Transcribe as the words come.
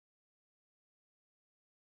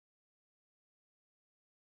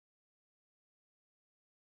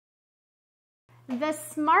The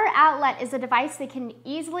smart outlet is a device that can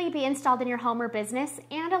easily be installed in your home or business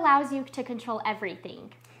and allows you to control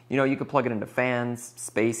everything. You know, you could plug it into fans,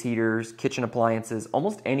 space heaters, kitchen appliances,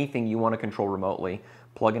 almost anything you want to control remotely.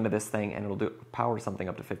 Plug into this thing and it'll power something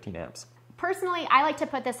up to 15 amps. Personally, I like to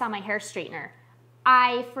put this on my hair straightener.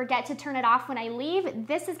 I forget to turn it off when I leave.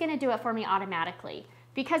 This is going to do it for me automatically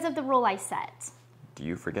because of the rule I set. Do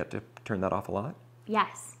you forget to turn that off a lot?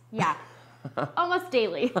 Yes, yeah, almost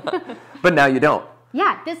daily. But now you don't.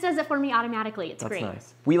 Yeah, this does it for me automatically. It's great. That's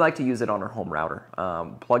nice. We like to use it on our home router.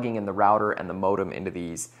 Plugging in the router and the modem into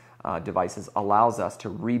these devices allows us to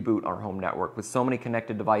reboot our home network. With so many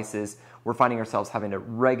connected devices, we're finding ourselves having to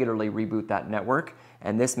regularly reboot that network,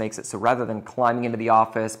 and this makes it so rather than climbing into the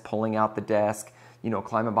office, pulling out the desk,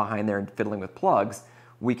 climbing behind there and fiddling with plugs,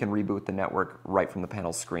 we can reboot the network right from the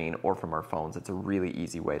panel screen or from our phones. It's a really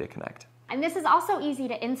easy way to connect. And this is also easy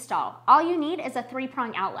to install. All you need is a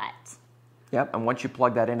 3-prong outlet. Yep, and once you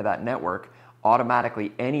plug that into that network,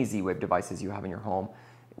 automatically any Z-Wave devices you have in your home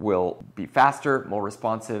will be faster, more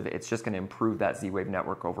responsive. It's just going to improve that Z-Wave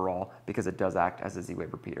network overall because it does act as a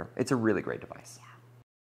Z-Wave repeater. It's a really great device. Yeah.